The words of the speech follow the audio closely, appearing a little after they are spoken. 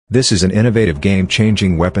This is an innovative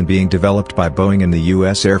game-changing weapon being developed by Boeing and the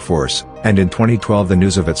U.S. Air Force, and in 2012 the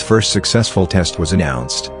news of its first successful test was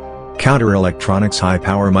announced. Counter-Electronics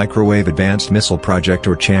High-Power Microwave Advanced Missile Project,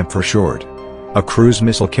 or CHAMP for short. A cruise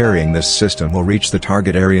missile carrying this system will reach the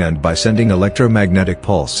target area, and by sending electromagnetic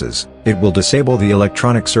pulses, it will disable the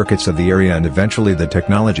electronic circuits of the area, and eventually the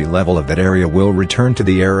technology level of that area will return to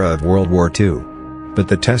the era of World War II. But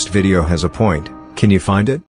the test video has a point. Can you find it?